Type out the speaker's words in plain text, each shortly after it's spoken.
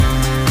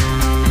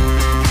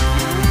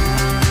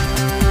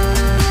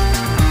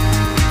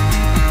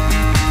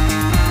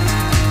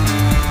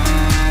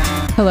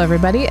Hello,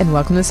 everybody, and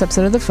welcome to this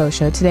episode of The Faux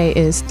Show. Today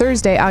is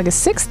Thursday,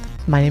 August 6th.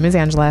 My name is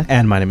Angela.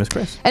 And my name is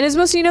Chris. And as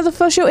most of you know, The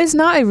Faux Show is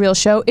not a real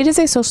show. It is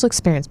a social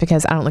experience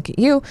because I don't look at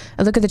you.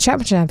 I look at the chat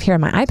which I have here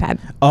on my iPad.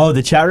 Oh,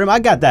 the chat room? I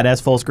got that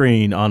as full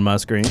screen on my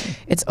screen.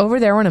 It's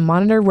over there on a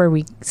monitor where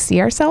we see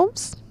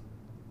ourselves,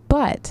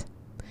 but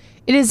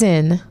it is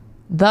in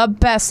the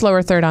best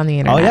lower third on the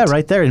internet. Oh, yeah,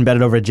 right there,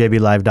 embedded over at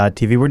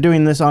jblive.tv. We're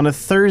doing this on a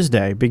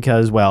Thursday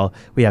because, well,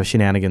 we have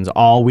shenanigans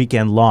all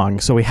weekend long,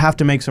 so we have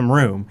to make some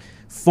room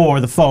for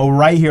the faux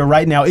right here,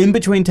 right now, in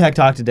between Tech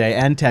Talk Today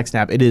and Tech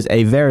Snap. It is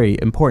a very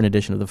important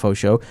edition of the Faux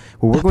Show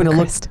where we're going to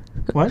look...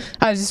 What?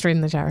 I was just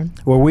reading the chat room.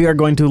 Where we are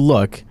going to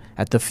look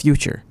at the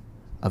future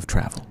of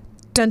travel.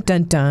 Dun,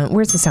 dun, dun.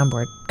 Where's the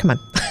soundboard? Come on.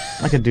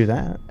 I could do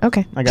that.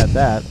 Okay. I got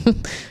that.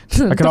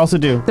 I could also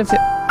do...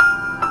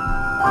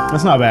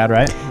 That's not bad,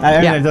 right?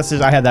 I mean,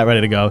 I had that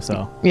ready to go,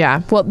 so.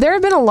 Yeah. Well, there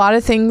have been a lot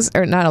of things,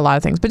 or not a lot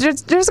of things, but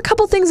there's a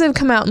couple things that have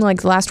come out in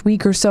like the last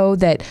week or so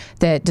that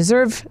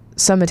deserve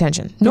some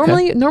attention.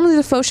 Normally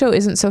the Faux Show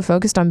isn't so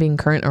focused on being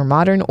current or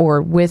modern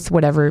or with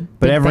whatever.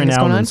 But every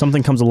now and then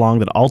something comes along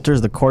that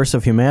alters the course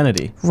of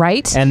humanity.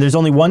 Right. And there's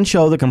only one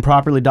show that can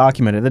properly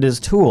document it, that is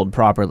tooled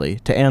properly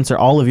to answer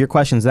all of your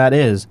questions. That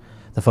is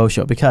the Faux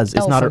Show, because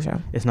it's not a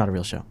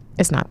real show.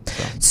 It's not.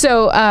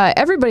 So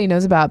everybody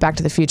knows about Back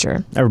to the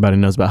Future. Everybody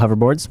knows about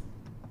hoverboards.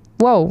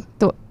 Whoa.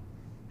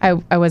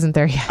 I wasn't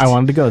there yet. I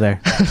wanted to go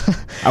there.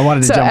 I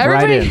wanted to jump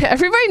right in.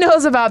 Everybody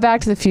knows about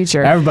Back to the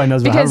Future. Everybody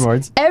knows about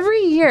hoverboards.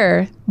 Every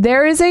year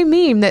there is a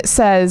meme that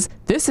says,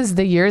 this is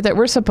the year that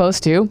we're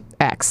supposed to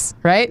X,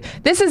 right?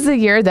 This is the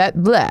year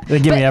that blah. They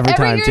give me every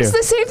time, year too. It's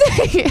the same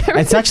thing.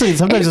 It's actually,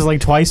 sometimes it's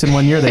like twice in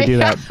 1 year they do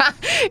that.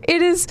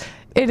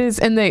 It is,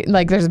 and they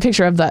like. There's a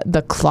picture of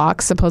the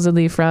clock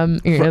supposedly from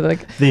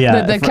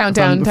the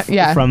countdown.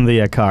 From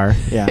the car.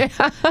 Yeah.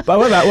 But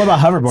what about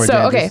hoverboards?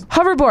 So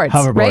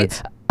hoverboards.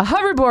 Right? A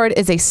hoverboard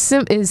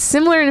is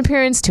similar in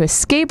appearance to a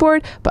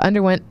skateboard, but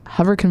underwent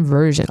hover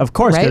conversion. Of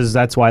course, because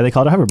that's why they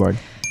call it a hoverboard.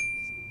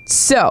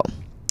 So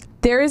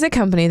there is a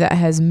company that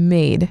has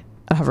made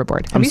a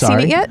hoverboard. Have you seen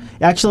it yet?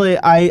 Actually,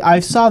 I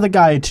saw the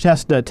guy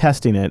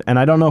testing it, and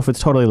I don't know if it's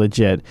totally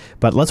legit,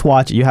 but let's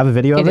watch it. You have a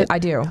video of it? I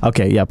do.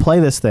 Okay, yeah, play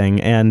this thing,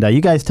 and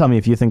you guys tell me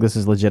if you think this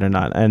is legit or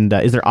not. And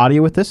is there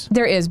audio with this?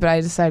 There is, but I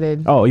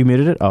decided... Oh, you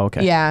muted it? Oh,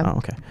 okay. Yeah. Oh,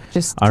 okay.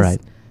 All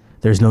right.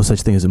 There's no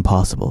such thing as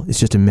impossible. It's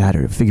just a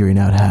matter of figuring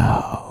out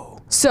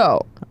how.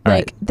 So,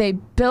 they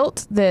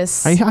built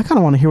this... I kind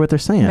of want to hear what they're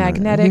saying.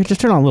 Magnetic... Here,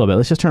 just turn on a little bit.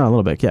 Let's just turn on a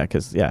little bit. Yeah,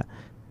 because, yeah.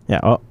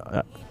 Oh,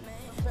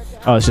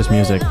 it's just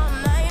music.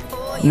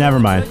 Never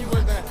mind.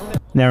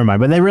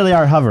 But they really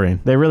are hovering.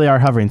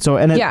 So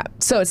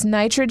so it's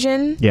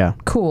nitrogen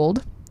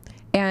cooled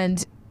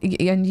and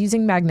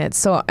using magnets.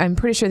 So I'm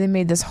pretty sure they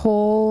made this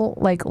whole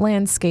like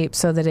landscape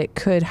so that it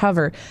could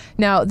hover.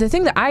 Now the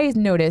thing that I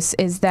notice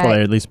is that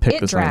at least pick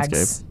it this drags.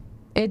 landscape.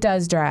 It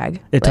does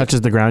drag. It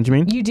touches the ground, you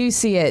mean? You do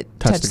see it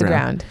touch the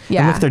ground.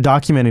 Yeah. And if they're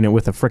documenting it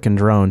with a frickin'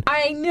 drone.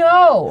 I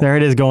know. There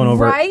it is going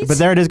over. Right? But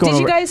there it is going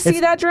over. Did you guys see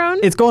that drone?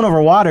 It's going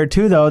over water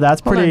too, though. That's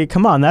pretty.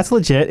 Come on, that's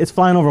legit. It's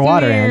flying over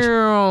water,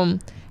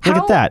 Ange. Look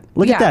at that.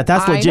 Look at that.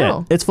 That's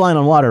legit. It's flying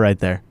on water right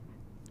there.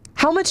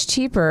 How much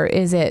cheaper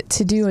is it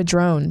to do a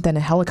drone than a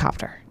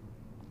helicopter?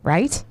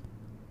 Right?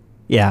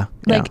 Yeah.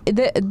 Like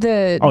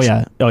the. Oh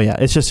yeah.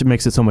 It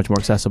makes it so much more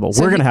accessible.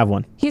 So we're gonna have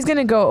one. He's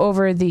gonna go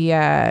over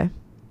the.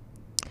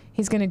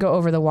 He's going to go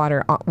over the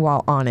water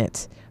while on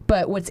it.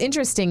 But what's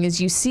interesting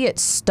is you see it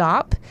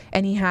stop,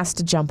 and he has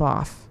to jump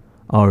off.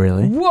 Oh,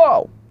 really?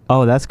 Whoa!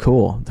 Oh, that's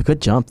cool. The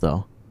good jump,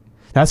 though.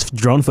 That's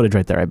drone footage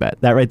right there, I bet.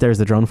 That right there is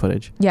the drone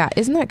footage. Yeah,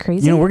 isn't that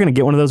crazy? You know, we're going to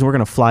get one of those, and we're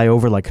going to fly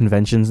over, like,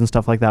 conventions and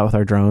stuff like that with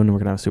our drone, and we're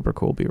going to have super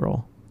cool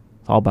B-roll.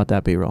 It's all about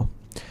that B-roll.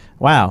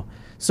 Wow.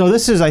 So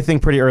this is, I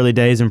think, pretty early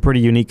days and pretty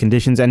unique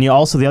conditions. And the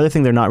other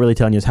thing they're not really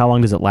telling you is how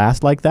long does it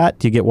last like that?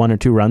 Do you get 1 or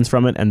 2 runs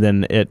from it and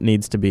then it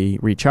needs to be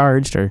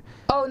recharged? Or?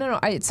 Oh, no,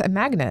 it's a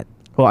magnet.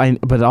 Well,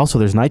 but also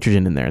there's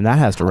nitrogen in there and that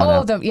has to run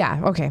out.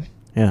 Okay.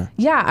 Yeah.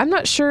 Yeah, I'm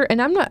not sure,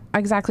 and I'm not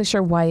exactly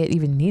sure why it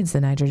even needs the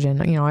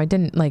nitrogen. You know, I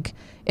didn't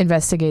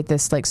investigate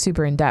this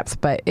super in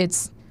depth, but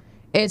it's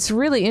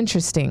really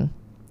interesting.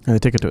 And they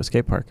took it to a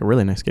skate park, a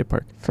really nice skate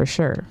park. For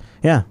sure.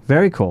 Yeah,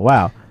 very cool.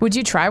 Wow. Would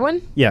you try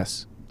one?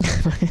 Yes.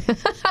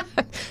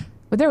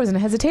 Well, there wasn't a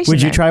hesitation.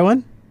 Would you try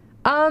one?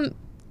 I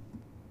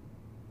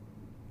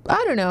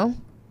don't know.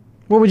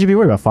 What would you be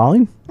worried about?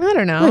 Falling? I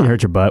don't know. You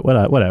hurt your butt.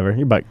 Whatever.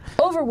 Your butt.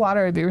 Over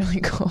water would be really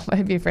cool.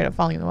 I'd be afraid of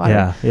falling in the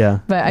water. Yeah.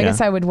 But I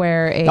guess I would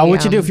wear a...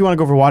 what you do if you want to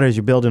go over water is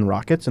you build in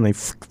rockets and they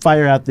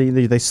fire out,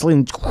 they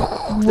sling,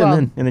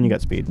 and then you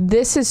got speed.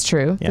 This is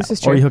true. Yeah. This is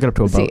true. Or you hook it up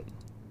to a boat.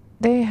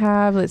 They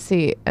have,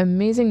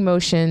 Amazing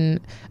Motion.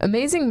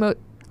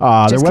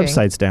 Their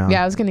website's down.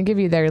 Yeah, I was going to give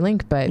you their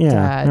link, but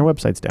their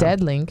website's down. Dead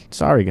link.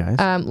 Sorry, guys.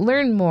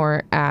 Learn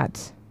more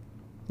at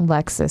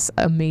Lexus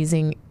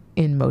Amazing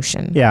in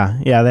Motion.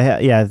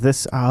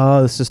 This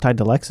is tied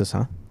to Lexus,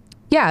 huh?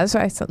 Yeah, that's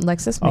what I said.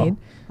 Lexus made.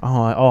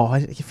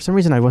 For some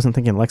reason I wasn't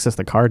thinking Lexus,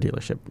 the car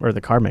dealership or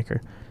the car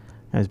maker.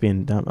 As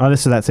being dumb. Oh,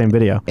 this is that same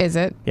video. Is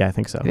it? Yeah, I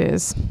think so. It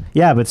is.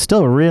 Yeah, but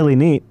still really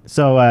neat.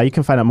 So you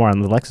can find out more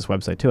on the Lexus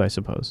website too, I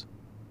suppose.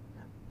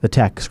 The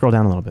tech. Scroll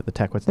down a little bit. The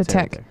tech. What's the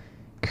tech? Right,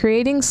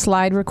 creating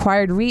slide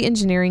required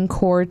re-engineering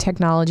core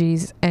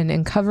technologies and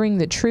uncovering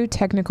the true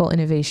technical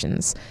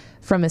innovations.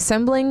 From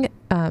assembling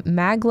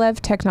maglev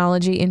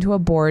technology into a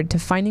board to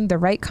finding the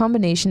right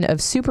combination of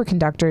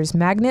superconductors,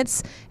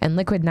 magnets, and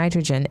liquid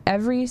nitrogen,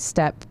 every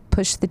step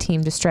pushed the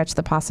team to stretch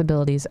the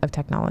possibilities of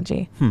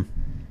technology.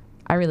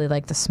 I really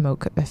like the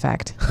smoke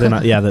effect. the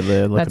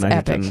liquid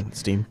nitrogen epic.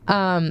 Steam.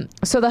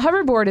 So the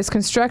hoverboard is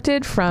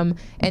constructed from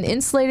an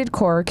insulated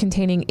core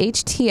containing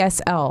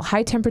HTSL,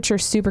 high temperature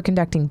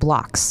superconducting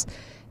blocks.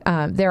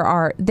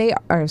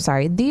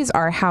 These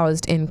are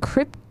housed in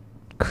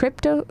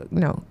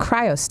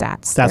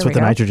cryostats. That's what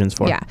the nitrogen's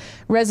for. Yeah.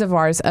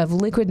 Reservoirs of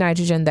liquid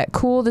nitrogen that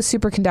cool the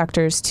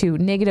superconductors to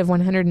negative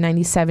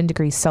 197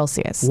 degrees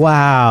Celsius.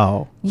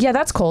 Wow. Yeah,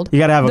 that's cold. You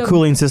got to have a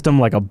cooling system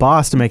like a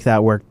boss to make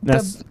that work.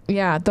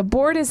 The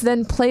board is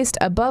then placed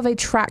above a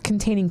track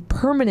containing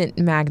permanent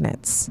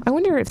magnets. I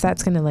wonder if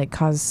that's going to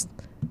cause...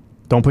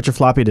 Don't put your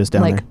floppy disk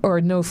down there. Or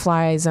no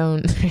fly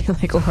zone,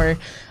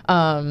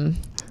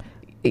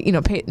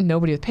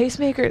 nobody with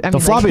pacemakers. The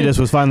floppy disk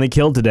was finally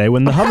killed today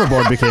when the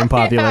hoverboard became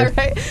popular. Yeah,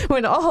 right.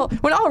 When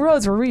all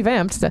roads were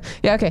revamped.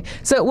 Yeah, okay.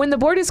 So when the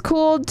board is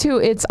cooled to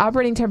its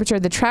operating temperature,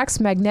 the track's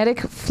magnetic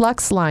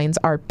flux lines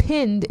are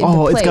pinned into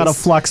place. It's got a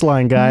flux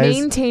line, guys.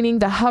 Maintaining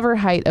the hover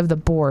height of the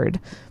board.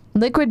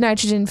 Liquid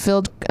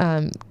nitrogen-filled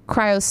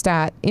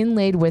cryostat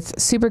inlaid with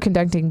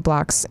superconducting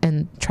blocks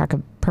and track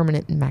of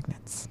permanent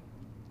magnets.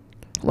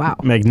 Wow.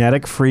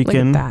 Magnetic freaking... Look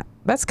at that.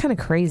 That's kind of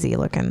crazy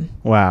looking.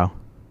 Wow.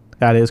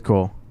 That is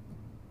cool.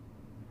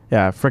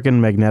 Yeah, frickin'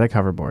 magnetic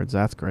hoverboards.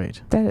 That's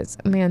great. That is,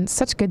 man,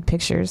 such good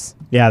pictures.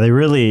 Yeah, they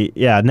really,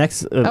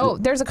 next...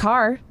 there's a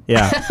car.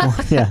 Yeah.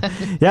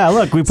 Yeah,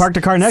 look, we parked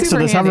a car next to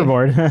this handy.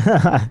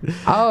 Hoverboard.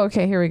 Oh,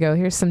 okay, here we go.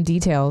 Here's some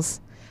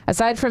details.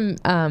 Aside from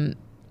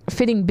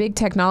fitting big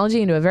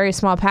technology into a very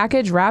small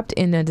package wrapped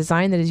in a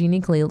design that is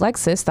uniquely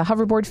Lexus, the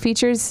hoverboard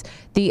features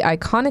the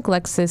iconic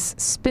Lexus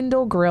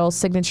spindle grille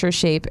signature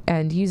shape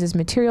and uses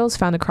materials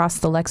found across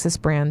the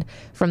Lexus brand,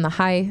 from the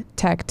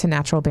high-tech to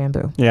natural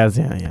bamboo. Yeah.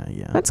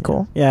 That's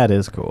cool. Yeah, it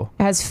is cool.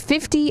 It has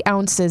 50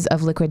 ounces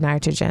of liquid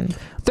nitrogen,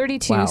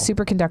 32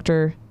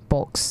 superconductor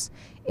bulks,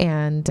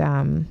 and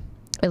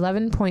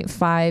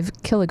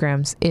 11.5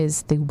 kilograms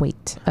is the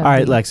weight. All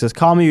right, Lexus,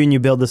 call me when you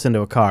build this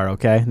into a car,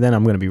 okay? Then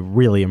I'm going to be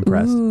really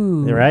impressed.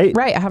 Ooh, right?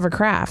 Right, a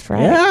hovercraft,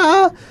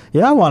 right?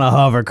 Yeah, I want a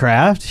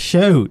hovercraft.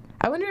 Shoot.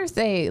 I wonder if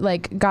they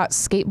got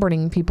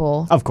skateboarding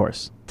people. Of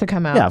course. To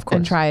come out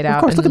and try it out.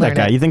 Of course, look at that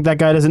guy. You think that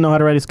guy doesn't know how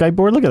to ride a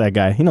skateboard? Look at that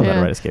guy. He knows how to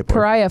ride a skateboard.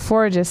 Pariah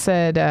 4 just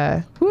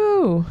said,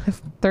 woo,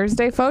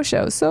 Thursday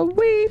FauxShow, so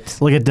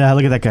sweet. Look at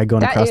that guy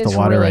going across the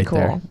water really right cool.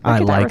 there. Look I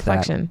at like that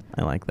reflection.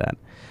 that. I like that.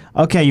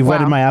 Okay, you've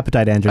whetted my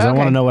appetite, Andrews. I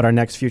want to know what our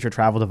next future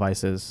travel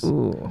device is.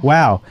 Ooh.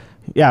 Wow.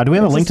 Yeah, do we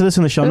have a link to this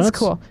in the show notes? That's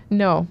cool.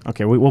 No.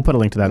 Okay, we'll put a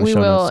link to that in the show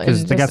notes. We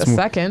will in just a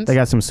second. They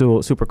got some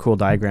super cool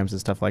diagrams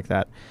and stuff like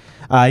that.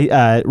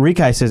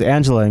 Rikai says,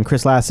 Angela and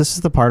Chris Lass, this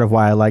is the part of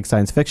why I like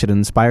science fiction. It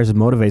inspires and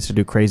motivates to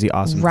do crazy,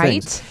 awesome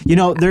things.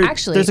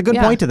 There's a good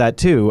point to that,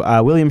 too.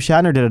 William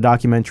Shatner did a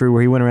documentary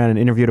where he went around and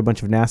interviewed a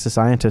bunch of NASA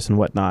scientists and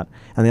whatnot,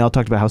 and they all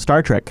talked about how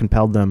Star Trek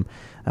compelled them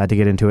to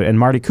get into it. And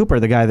Martin Cooper,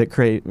 the guy that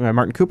created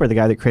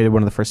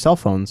one of the first cell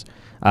phones,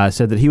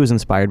 said that he was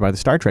inspired by the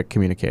Star Trek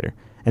communicator.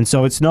 And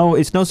so it's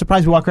no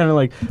surprise we walk around and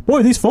like,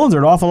 boy, these phones are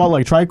an awful lot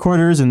like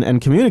tricorders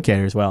and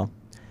communicators. Well,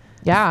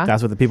 yeah,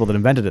 that's what the people that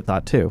invented it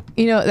thought too.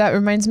 That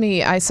reminds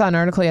me, I saw an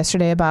article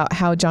yesterday about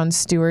how Jon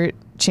Stewart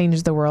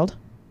changed the world.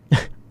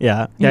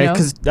 Yeah,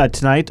 because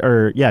tonight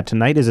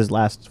is his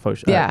last faux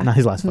show. Yeah, not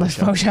his last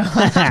faux show.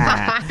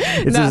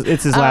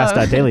 It's his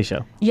last Daily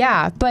Show.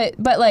 Yeah, but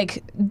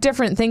like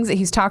different things that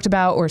he's talked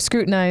about or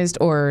scrutinized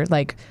or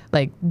like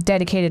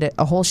dedicated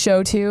a whole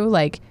show to,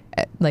 like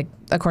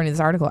according to this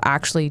article,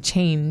 actually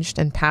changed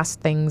and passed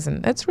things,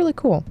 and it's really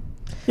cool.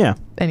 Yeah.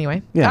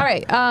 Anyway. Yeah. All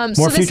right.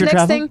 So this next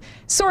travel? Thing,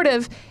 sort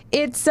of,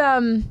 it's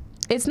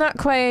not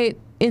quite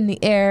in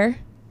the air.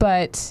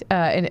 But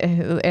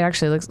it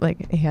actually looks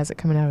like he has it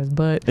coming out of his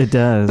butt. It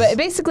does. But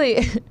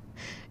basically,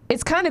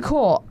 it's kind of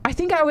cool. I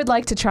think I would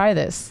like to try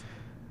this.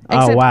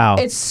 Except wow.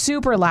 It's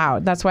super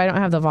loud. That's why I don't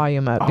have the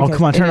volume up. Oh,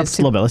 come on. Turn it up just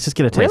a little bit. Let's just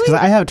get a taste. Because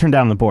I have it turned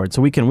down on the board.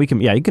 So we can,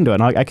 yeah, you can do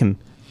it. I can.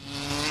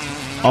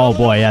 Oh,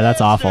 boy. Yeah, that's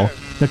awful.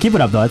 No, keep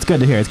it up, though. It's good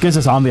to hear. It gives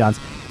us ambiance.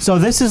 So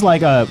this is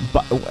like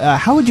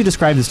how would you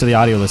describe this to the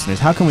audio listeners?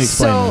 How can we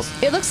explain this?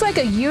 So it looks like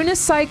a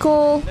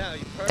unicycle.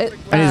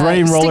 And he's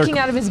riding sticking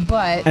out of his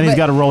butt. And he's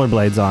got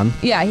rollerblades on.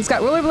 Yeah, he's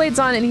got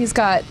rollerblades on, and he's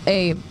got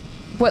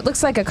what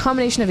looks like a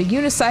combination of a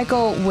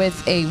unicycle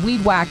with a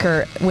weed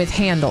whacker with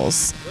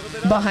handles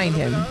behind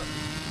him.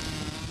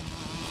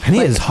 And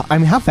he is. I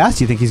mean, how fast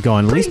do you think he's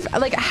going? At least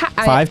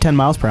 5-10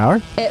 miles per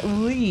hour. At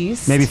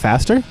least. Maybe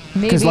faster.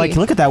 Because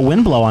look at that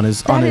wind blow on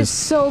his. That is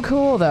so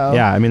cool, though.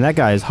 Yeah, I mean that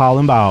guy is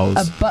hauling balls.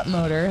 A butt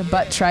motor, a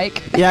butt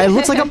trike. Yeah, it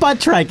looks like a butt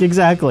trike.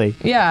 Exactly.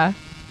 Yeah.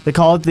 They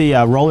call it the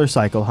roller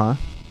cycle, huh?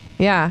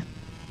 Yeah.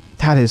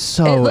 That is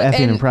so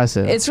effing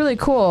impressive. It's really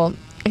cool.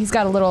 He's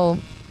got a little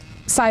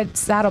side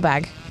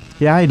saddlebag.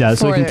 Yeah, he does,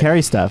 so he can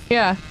carry stuff.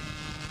 Yeah.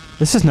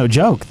 This is no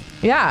joke.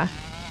 Yeah.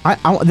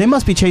 They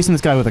must be chasing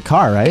this guy with a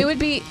car, right? It would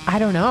be, I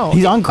don't know.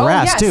 He's on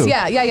grass, too.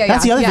 Yeah.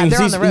 That's the other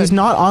thing. He's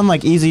not on,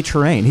 like, easy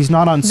terrain. He's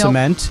not on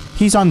cement.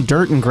 He's on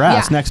dirt and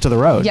grass next to the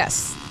road.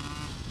 Yes.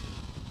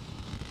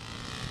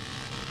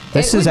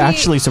 This is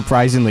actually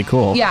surprisingly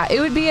cool. Yeah, it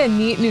would be a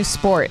neat new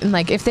sport. And,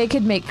 like, if they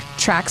could make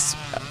tracks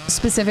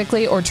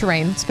specifically or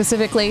terrain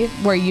specifically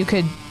where you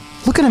could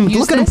Look at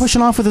him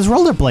pushing off with his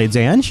rollerblades,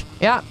 Ange.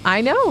 Yeah,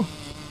 I know.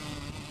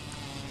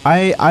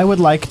 I would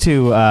like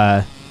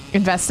to...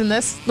 invest in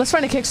this. Let's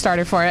run a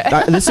Kickstarter for it.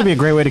 This would be a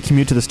great way to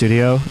commute to the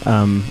studio.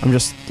 I'm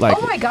just like...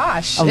 Oh my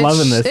gosh. I'm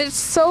loving this. It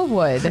so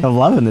would. I'm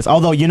loving this.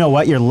 Although, you know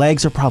what? Your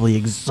legs are probably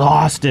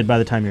exhausted by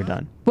the time you're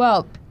done.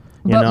 Well...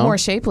 But more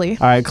shapely.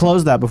 All right,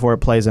 close that before it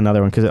plays another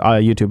one because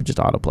YouTube just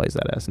auto-plays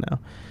that as now.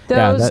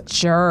 Those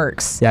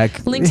jerks. Yeah.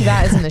 Link to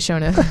that is in the show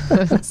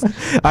notes.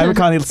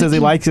 Ivan says he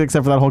likes it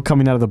except for that whole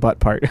coming out of the butt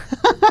part.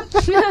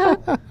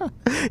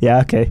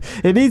 Yeah, okay.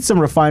 It needs some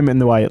refinement in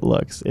the way it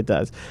looks. It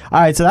does. All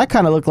right, so that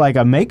kind of looked like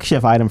a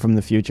makeshift item from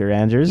the future,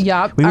 Andrews.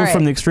 Yup. We moved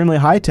from the extremely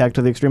high-tech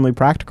to the extremely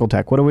practical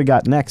tech. What do we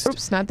got next?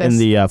 Oops, not this. In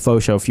the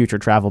FauxShow future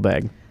travel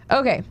bag?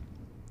 Okay.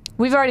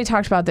 We've already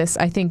talked about this,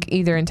 I think,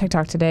 either in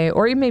TikTok today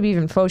or maybe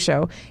even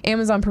FauxShow.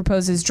 Amazon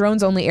proposes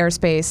drones-only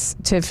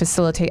airspace to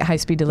facilitate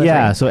high-speed delivery.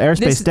 Yeah, so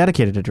airspace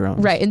dedicated to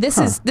drones. Right, and this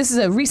is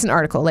a recent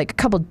article, like a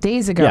couple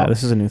days ago. Yeah,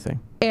 this is a new thing.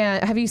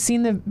 And have you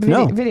seen the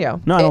video?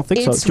 No, I don't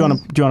think so. Do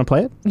you want to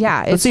play it?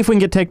 Yeah. Let's see if we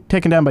can get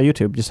taken down by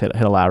YouTube. Just hit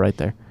allow right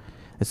there.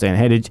 It's saying,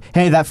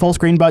 hey, that full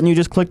screen button you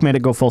just clicked made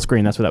it go full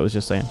screen. That's what that was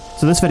just saying.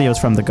 So this video is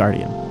from The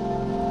Guardian.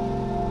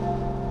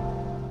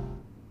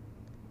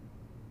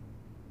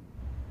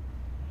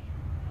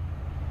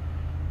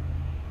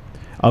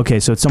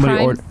 Okay, so it's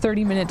somebody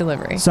 30-minute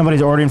delivery.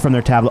 Somebody's ordering from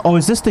their tablet. Oh,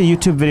 is this the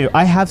YouTube video?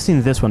 I have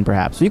seen this one,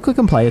 perhaps. So you click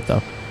and play it,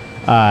 though.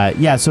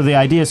 Yeah, so the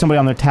idea is somebody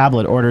on their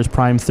tablet orders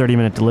Prime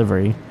 30-minute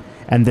delivery,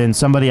 and then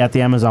somebody at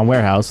the Amazon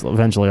warehouse,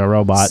 eventually a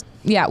robot.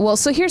 Yeah, well,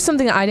 so here's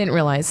something I didn't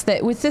realize,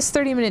 that with this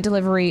 30-minute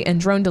delivery and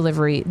drone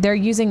delivery, they're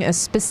using a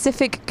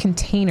specific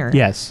container.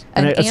 Yes.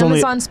 An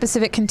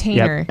Amazon-specific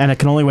container. Yep, and it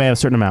can only weigh a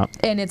certain amount.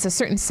 And it's a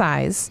certain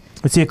size.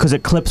 Let's see, because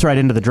it clips right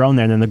into the drone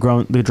there, and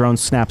then the drone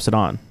snaps it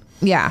on.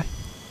 Yeah.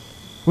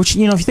 Which,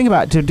 if you think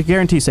about it, to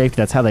guarantee safety,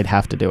 that's how they'd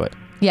have to do it.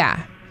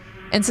 Yeah.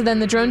 And so then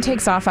the drone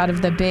takes off out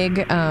of the big,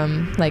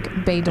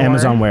 bay door.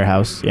 Amazon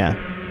warehouse, yeah.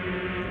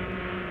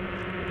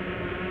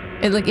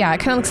 It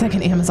kind of looks like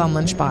an Amazon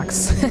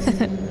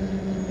lunchbox.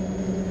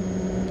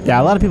 Yeah,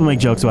 a lot of people make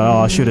jokes about,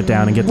 I'll shoot it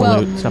down and get the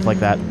loot, stuff like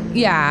that.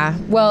 Yeah,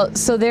 well,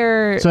 so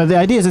the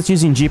idea is it's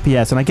using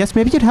GPS, and I guess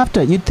maybe you'd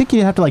think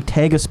you'd have to, like,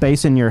 tag a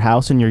space in your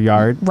house, in your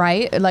yard.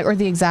 Right, or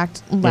the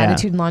exact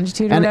latitude and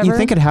longitude or whatever. And you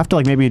think it'd have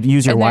to, maybe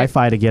use your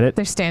Wi-Fi to get it.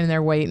 They're standing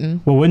there waiting.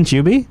 Well, wouldn't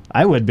you be?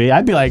 I would be.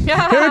 I'd be like, here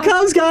it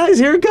comes, guys,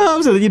 here it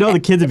comes. And the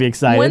kids would be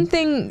excited. One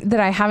thing that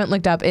I haven't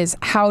looked up is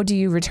how do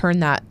you return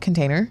that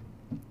container?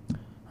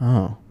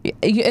 Oh.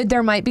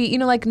 There might be,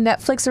 like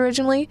Netflix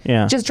originally.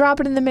 Yeah. Just drop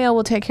it in the mail,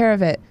 we'll take care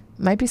of it.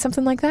 Might be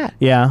something like that.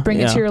 Yeah.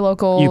 Bring it to your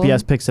local...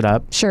 UPS picks it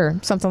up. Sure,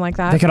 something like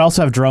that. They could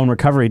also have drone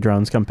recovery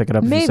drones come pick it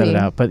up if you set it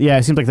out. But yeah,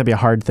 it seems like that'd be a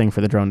hard thing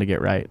for the drone to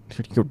get right.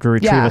 To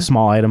retrieve a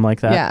small item like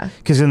that. Yeah.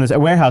 Because in this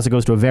warehouse, it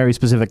goes to a very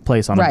specific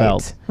place on a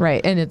belt.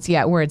 Right, and it's,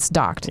 where it's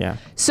docked. Yeah.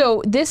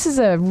 So this is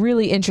a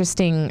really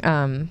interesting...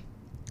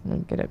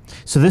 get it.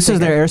 So this is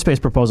their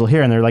airspace proposal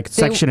here, and they're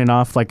sectioning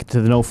off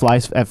to the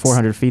no-fly at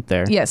 400 feet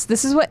there. Yes,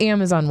 this is what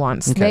Amazon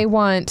wants. Okay. They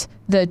want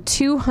the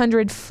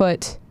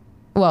 200-foot...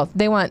 Well,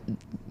 they want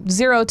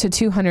 0 to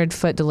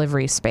 200-foot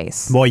delivery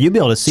space. Boy, you'd be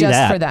able to see that.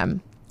 Just for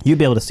them. You'd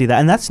be able to see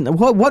that. And that's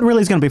what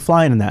really is going to be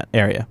flying in that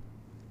area?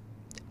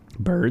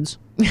 Birds.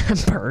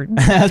 Birds.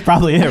 That's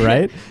probably it,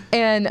 right?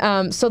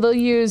 And so they'll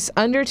use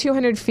under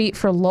 200 feet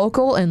for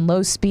local and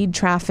low-speed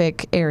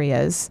traffic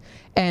areas,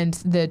 and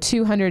the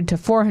 200 to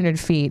 400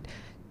 feet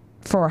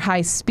for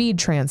high-speed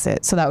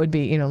transit. So that would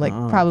be,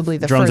 probably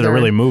the drones further, that are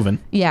really moving.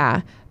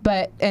 Yeah.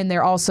 And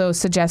they're also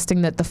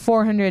suggesting that the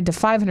 400 to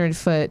 500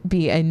 foot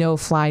be a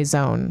no-fly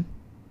zone.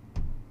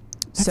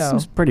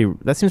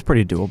 That seems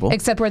pretty doable.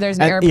 Except where there's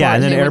an airport. Yeah,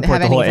 and then an airport,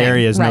 the whole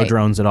area is no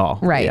drones at all.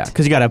 Right. Yeah,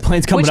 because you got to have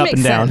planes coming up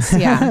and down.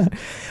 Sense, yeah.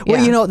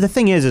 Well, the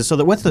thing is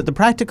so what's the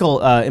practical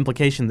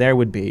implication there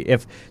would be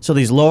if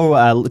these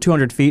low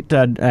 200 feet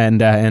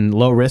and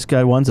low risk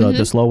ones,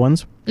 the slow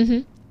ones.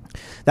 Mm-hmm.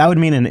 That would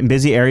mean in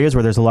busy areas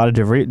where there's a lot of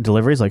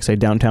deliveries, like say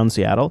downtown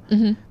Seattle,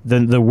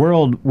 then the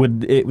world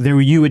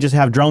you would just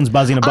have drones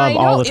buzzing above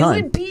all the time.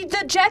 It would be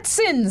the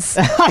Jetsons.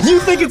 You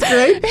think it's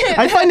great?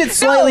 I find it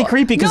slightly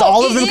creepy because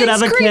all of them could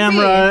have a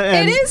camera.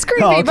 It is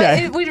creepy, but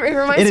it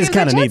reminds me of the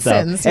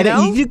Jetsons. Neat,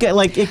 though. You get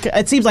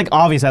it seems like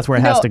obvious that's where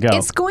it has to go.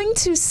 It's going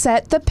to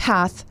set the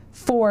path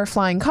for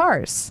flying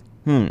cars.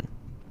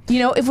 You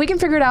know, if we can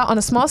figure it out on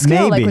a small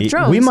scale, like with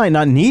drones, we might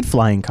not need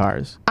flying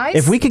cars.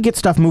 If we could get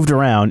stuff moved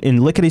around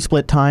in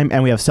lickety-split time,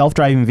 and we have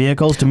self-driving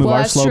vehicles to move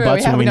our slow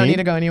butts when we don't need need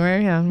to go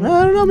anywhere. Yeah, I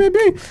don't know. Maybe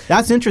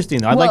that's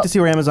interesting, though. I'd like to see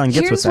where Amazon gets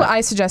with that. Here's what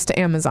I suggest to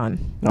Amazon,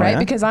 right?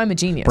 Because I'm a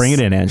genius. Bring it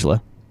in,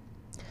 Angela.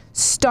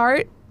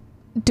 Start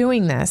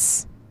doing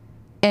this,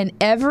 and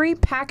every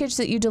package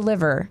that you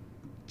deliver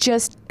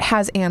just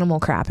has animal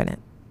crap in it.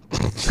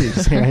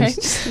 Right?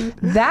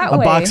 That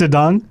way, a box of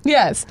dung?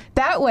 Yes.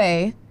 That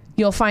way,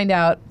 you'll find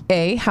out,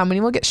 A, how many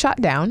will get shot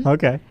down.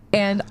 Okay.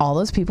 And all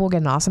those people will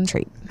get an awesome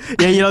treat.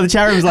 Yeah, you know, the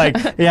chat room's like,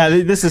 yeah,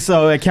 this is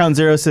so, Count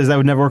Zero says that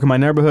would never work in my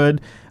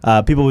neighborhood.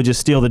 People would just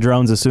steal the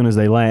drones as soon as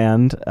they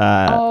land.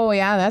 Oh,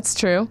 yeah, that's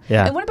true.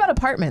 Yeah. And what about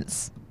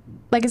apartments?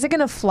 Like, is it going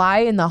to fly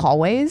in the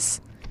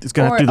hallways? It's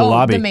going to have to do the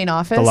lobby. The main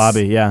office? The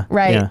lobby, yeah.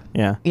 Right.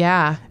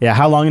 Yeah.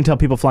 How long until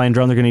people fly in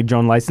drones they're going to need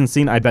drone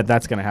licensing? I bet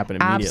that's going to happen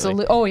immediately.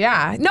 Absolutely. Oh,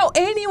 yeah. No,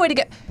 any way to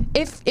get...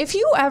 If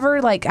you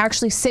ever, like,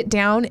 actually sit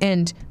down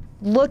and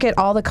look at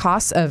all the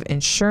costs of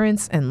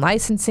insurance and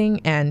licensing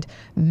and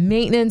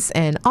maintenance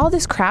and all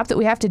this crap that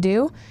we have to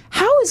do,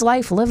 how is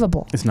life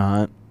livable? It's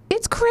not.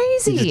 It's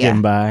crazy. You're just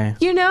getting by.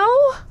 You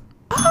know?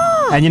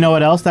 And you know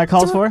what else that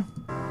calls for?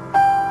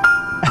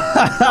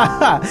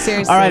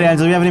 Seriously. All right,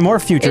 Angela, do you have any more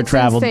future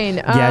travel insane.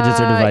 gadgets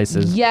or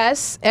devices?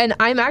 Yes, and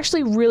I'm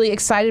actually really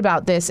excited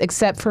about this,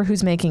 except for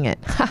who's making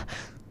it.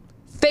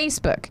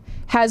 Facebook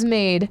has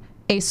made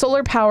a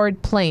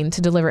solar-powered plane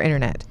to deliver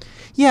internet.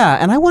 Yeah,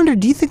 and I wonder,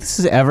 do you think this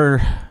is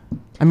ever...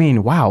 I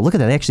mean, wow, look at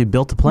that. They actually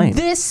built the plane.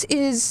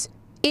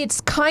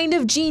 It's kind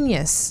of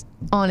genius,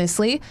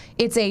 honestly.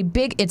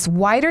 It's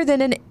wider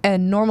than a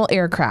normal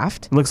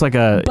aircraft. It looks like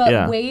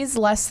but weighs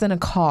less than a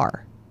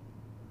car.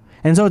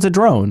 And so it's a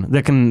drone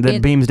that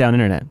beams down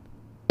internet.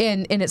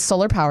 And it's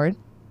solar powered.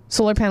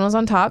 Solar panels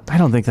on top. I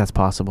don't think that's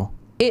possible.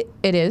 It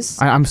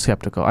is. I'm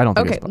skeptical. I don't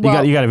think it's possible.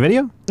 Well, you got a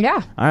video?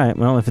 Yeah. All right.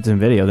 Well, if it's in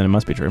video, then it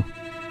must be true.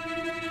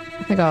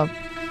 I think I'll...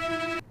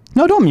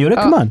 No, don't mute it.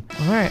 Come on.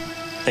 All right.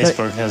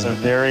 Facebook has a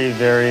very,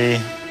 very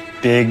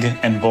big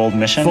and bold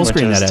mission, which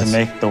is to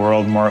make the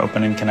world more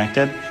open and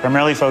connected,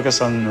 primarily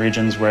focused on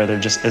regions where there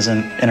just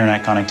isn't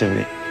internet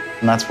connectivity.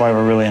 And that's why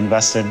we're really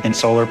invested in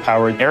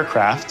solar-powered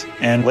aircraft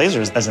and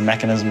lasers as a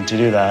mechanism to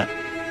do that.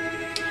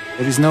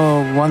 There is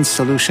no one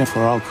solution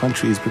for all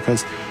countries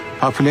because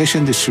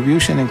population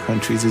distribution in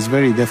countries is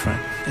very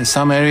different. In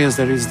some areas,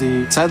 there is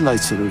the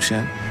satellite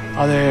solution.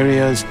 Other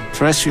areas,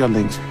 terrestrial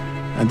links.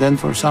 And then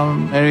for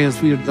some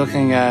areas, we're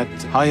looking at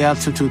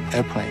high-altitude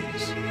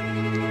airplanes.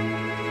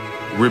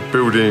 We're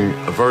building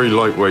a very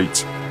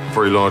lightweight,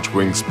 very large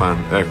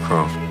wingspan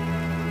aircraft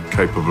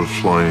capable of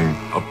flying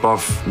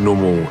above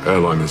normal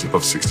airliners,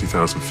 above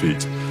 60,000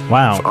 feet.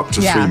 Wow. For up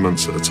to 3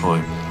 months at a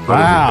time. Wow.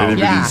 I don't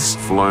think anybody's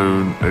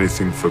flown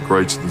anything for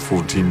greater than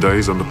 14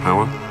 days under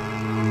power.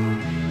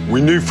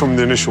 We knew from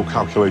the initial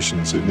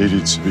calculations it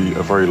needed to be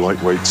a very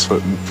lightweight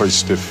but very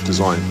stiff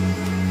design.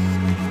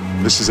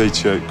 This is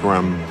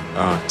 88-gram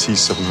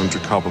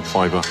T700 carbon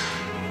fiber.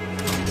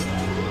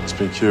 It's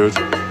been cured.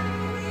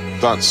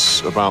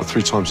 That's about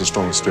 3 times as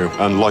strong as steel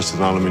and lighter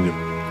than aluminium.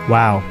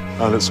 Wow.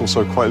 And it's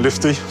also quite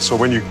lifty, so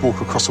when you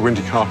walk across a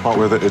windy car park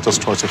with it, it does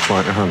try to fly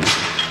at your hands.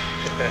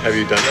 Have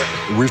you done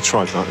that? We've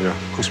tried that, yeah.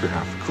 Of course we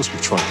have. Of course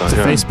we've tried that,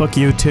 yeah. Facebook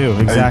you too,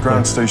 exactly. A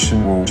ground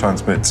station will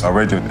transmit a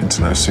radio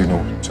internet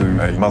signal to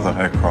a mother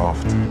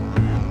aircraft,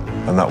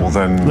 and that will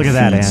then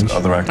feed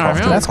other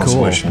aircraft in the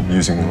constellation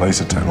using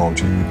laser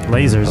technology.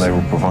 Lasers. And they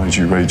will provide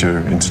you radio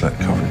internet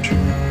coverage.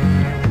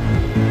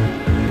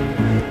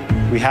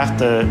 We have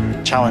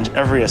to challenge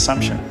every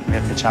assumption. We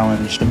have to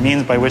challenge the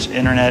means by which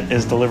internet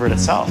is delivered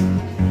itself.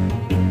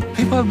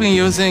 People have been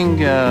using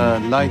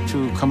light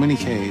to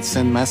communicate,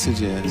 send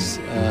messages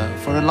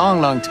for a long,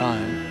 long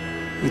time.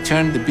 We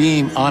turn the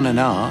beam on and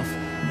off,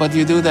 but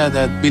you do that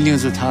at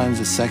billions of times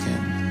a second.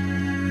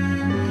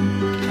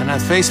 And at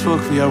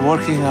Facebook, we are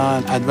working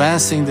on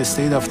advancing the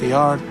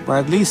state-of-the-art by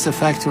at least a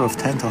factor of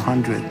 10 to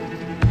 100.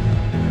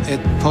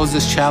 It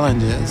poses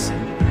challenges.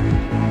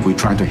 We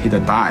try to hit a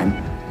dime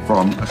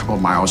from a couple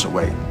of miles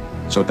away.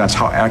 So that's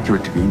how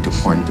accurate we need to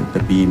point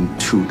the beam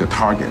to the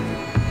target.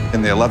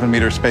 In the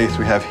 11-meter space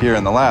we have here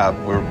in the lab,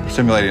 we're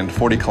simulating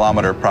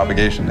 40-kilometer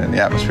propagation in the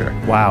atmosphere.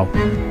 Wow.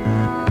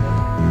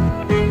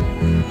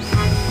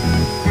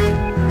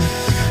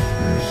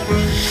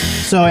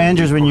 So,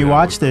 Andrews, when you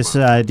watch this,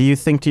 do you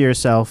think to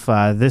yourself,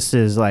 this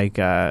is like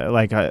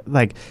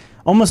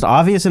almost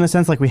obvious in a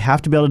sense, like we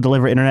have to be able to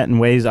deliver internet in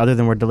ways other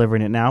than we're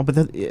delivering it now? But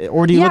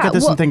or do you look at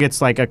this and think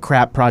it's like a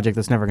crap project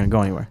that's never going to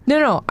go anywhere?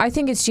 No, I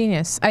think it's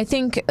genius. I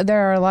think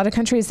there are a lot of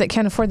countries that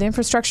can't afford the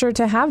infrastructure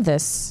to have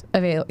this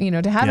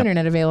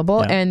internet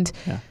available. And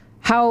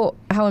how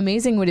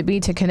amazing would it be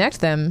to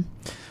connect them?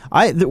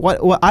 I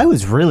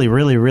was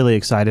really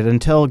excited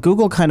until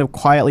Google kind of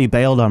quietly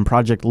bailed on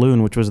Project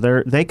Loon, which was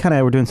they kind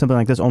of were doing something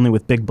like this only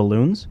with big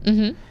balloons.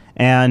 Mm-hmm.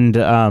 And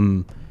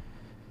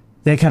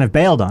they kind of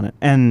bailed on it.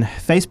 And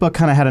Facebook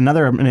kind of had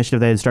another initiative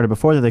they had started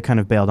before that they kind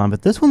of bailed on.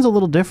 But this one's a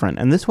little different.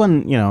 And this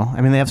one, you know, I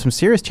mean, they have some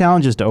serious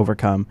challenges to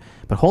overcome.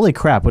 But holy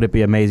crap, would it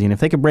be amazing. If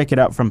they could break it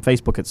out from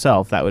Facebook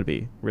itself, that would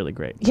be really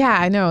great. Yeah,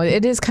 I know.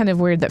 It is kind of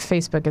weird that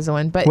Facebook is the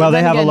one. But well,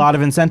 they have a lot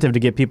of incentive to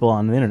get people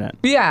on the internet.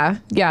 Yeah,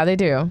 they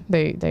do.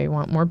 They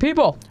want more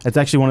people. It's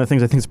actually one of the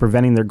things I think is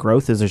preventing their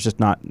growth is there's just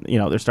not, you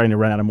know, they're starting to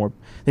run out of more,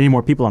 they need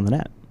more people on the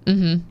net.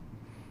 Mm-hmm.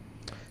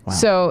 Wow.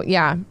 So,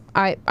 yeah,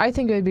 I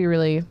think it would be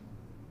really...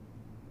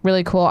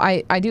 really cool.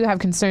 I do have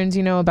concerns,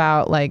 you know,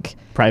 about like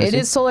privacy. It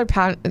is solar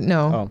power.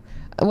 No.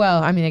 Oh.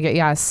 Well, I mean, I get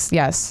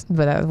yes,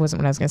 but that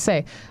wasn't what I was gonna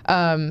say.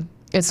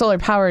 It's solar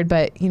powered,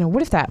 but you know,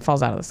 what if that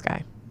falls out of the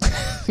sky?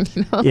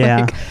 You know,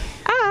 yeah. Like,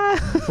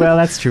 well,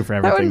 that's true for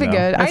everything. That wouldn't be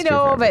good. That's I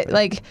know, but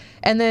like,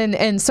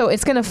 and so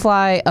it's gonna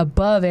fly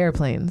above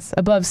airplanes,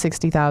 above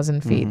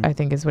 60,000 feet. I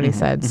think is what he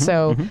said.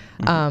 So,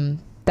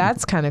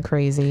 that's kind of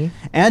crazy.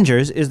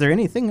 Anders, is there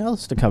anything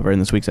else to cover in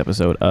this week's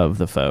episode of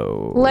The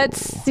Faux? Let's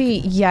see.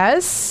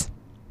 Yes.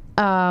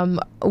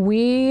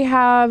 We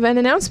have an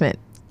announcement.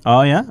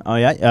 Oh, yeah?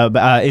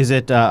 Is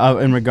it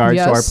in regards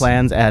to our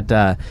plans at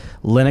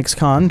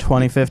LinuxCon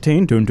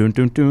 2015?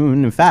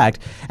 In fact,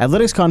 at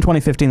LinuxCon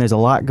 2015, there's a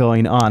lot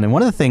going on. And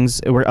one of the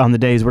things on the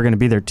days we're going to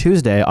be there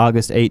Tuesday,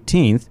 August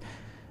 18th,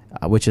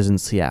 which is in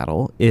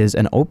Seattle, is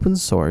an open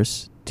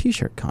source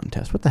T-shirt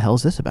contest. What the hell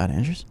is this about,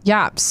 Andrews?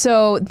 Yeah,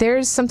 so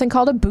there's something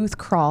called a booth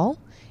crawl,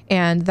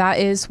 and that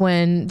is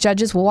when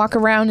judges will walk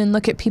around and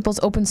look at people's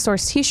open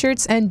source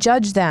T-shirts and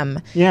judge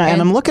them. Yeah,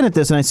 and I'm looking at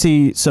this and I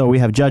see, so we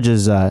have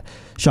judges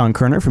Sean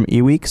Kerner from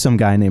eWeek, some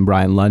guy named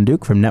Brian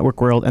Lunduke from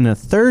Network World, and a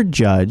third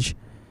judge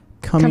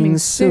coming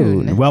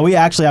soon. Well, we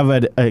actually have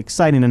an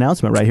exciting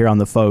announcement right here on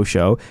the Faux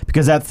Show,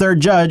 because that third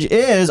judge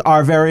is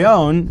our very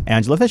own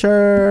Angela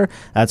Fisher.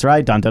 That's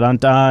right. Dun dun dun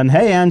dun.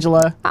 Hey,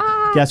 Angela.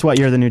 Guess what?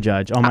 You're the new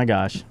judge. Oh my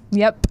gosh.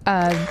 Yep.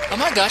 Oh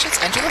my gosh, it's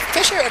Angela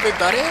Fisher,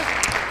 everybody.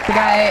 The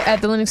guy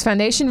at the Linux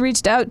Foundation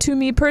reached out to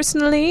me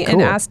personally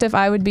and asked if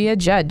I would be a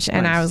judge.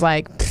 And I was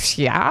like,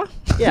 yeah.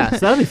 Yeah, so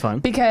that'll be fun.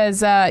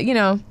 Because, you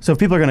know. So if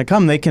people are going to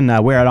come, they can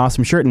wear an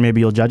awesome shirt and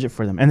maybe you'll judge it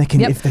for them. And they can,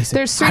 if they say,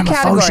 there's 3 I'm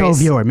categories. a FauxShow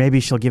viewer, maybe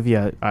she'll give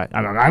you I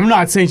don't know. I'm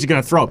not saying she's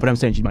going to throw it, but I'm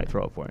saying she might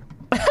throw it for you.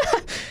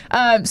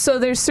 So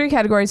there's 3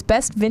 categories: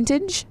 best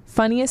vintage,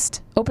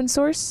 funniest open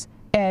source,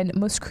 and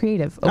most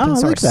creative open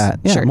source. I like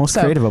that. Yeah, shirt. most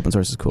creative open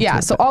source is cool. Yeah,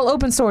 too, so all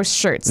open source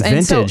shirts. Vintage,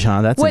 and so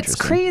That's what's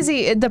interesting.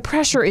 crazy, the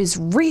pressure is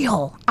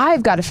real.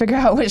 I've got to figure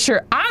out what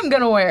shirt I'm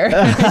going to wear. You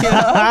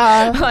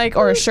know? Like,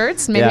 or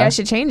shirts. Maybe I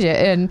should change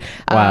it. And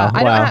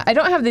I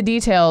don't have the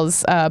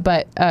details,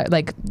 but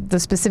like the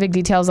specific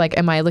details, like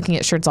am I looking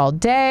at shirts all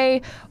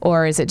day,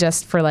 or is it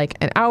just for like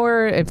an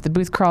hour? If the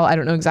booth crawl, I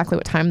don't know exactly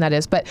what time that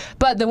is, but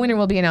the winner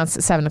will be announced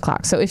at 7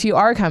 o'clock. So if you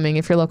are coming,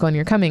 if you're local and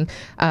you're coming,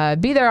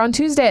 be there on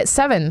Tuesday at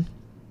 7.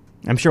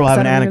 I'm sure we'll have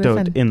an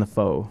anecdote in the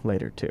Faux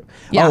later, too.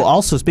 Yeah. Oh,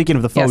 also, speaking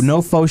of the Faux,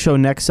 no Faux Show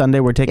next Sunday.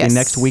 We're taking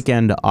next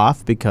weekend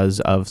off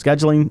because of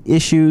scheduling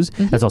issues.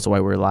 That's also why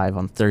we're live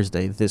on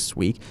Thursday this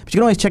week. But you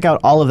can always check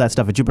out all of that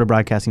stuff at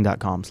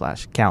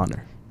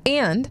jupiterbroadcasting.com/calendar.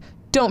 And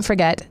don't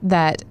forget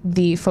that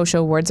the Faux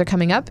Show Awards are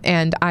coming up,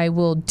 and I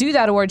will do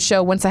that award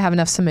show once I have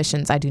enough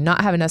submissions. I do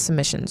not have enough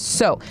submissions.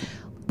 So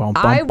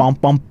I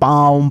want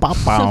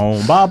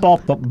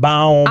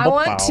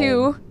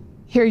to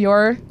hear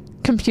your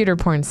computer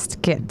porn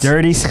skits.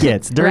 Dirty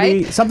skits.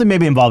 Dirty, right? Something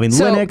maybe involving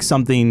Linux,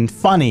 something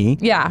funny.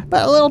 Yeah.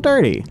 But a little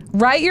dirty.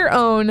 Write your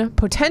own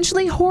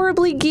potentially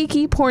horribly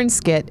geeky porn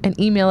skit and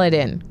email it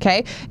in,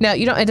 okay? Now,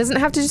 it doesn't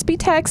have to just be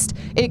text.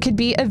 It could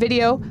be a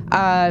video.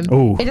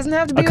 It doesn't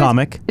have to be a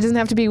comic. It doesn't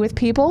have to be with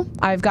people.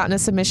 I've gotten a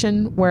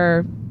submission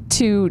where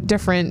 2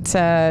 different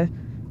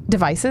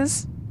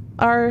devices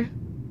are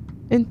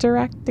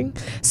interacting.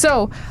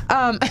 So,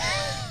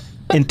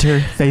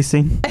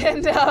 interfacing.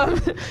 And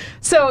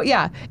so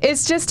yeah,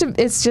 it's just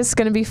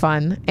gonna be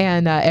fun,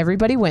 and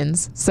everybody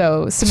wins.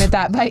 So submit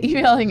that by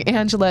emailing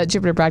Angela at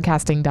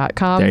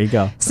jupiterbroadcasting.com. There you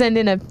go. Send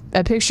in a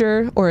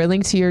picture or a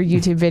link to your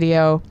YouTube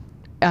video.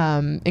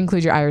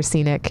 Include your Irish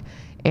Scenic.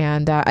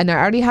 And I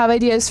already have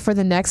ideas for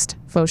the next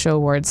Faux Show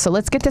Awards. So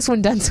let's get this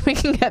one done so we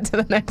can get to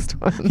the next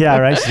one. Yeah,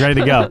 right. She's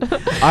ready to go.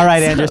 All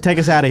right, Andrews, take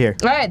us out of here.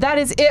 All right, that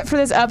is it for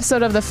this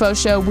episode of the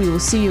Faux Show. We will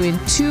see you in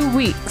 2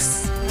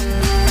 weeks.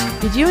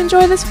 Did you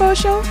enjoy this Faux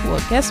Show?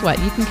 Well, guess what?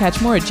 You can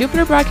catch more at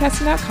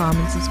jupiterbroadcasting.com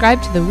and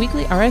subscribe to the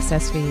weekly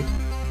RSS feed.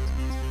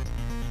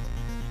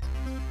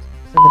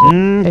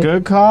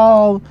 Good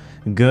call.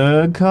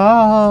 Good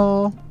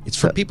call. It's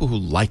for people who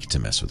like to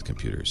mess with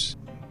computers.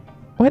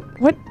 What?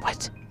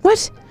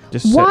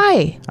 Just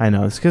why? I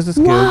know. It's because it's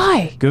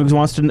Why? Googs. Googs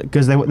wants to,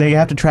 because they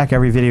have to track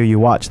every video you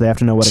watch. They have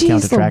to know what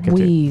account to track it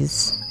to.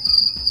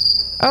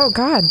 Oh,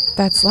 God.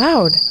 That's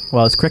loud.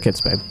 Well, it's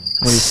crickets, babe.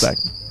 What do you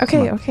expect?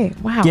 Okay.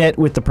 Wow. Get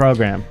with the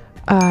program.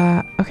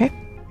 Okay.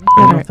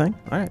 All right. Thing?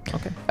 All right.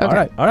 Okay.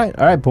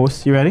 All right,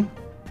 boss. You ready?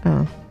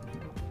 Oh.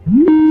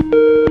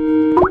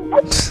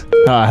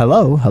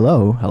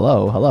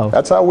 Hello.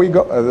 That's how we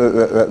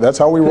go. That's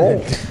how we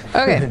roll.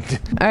 Okay.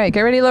 All right.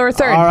 Get ready, lower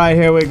third. All right.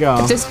 Here we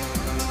go. Just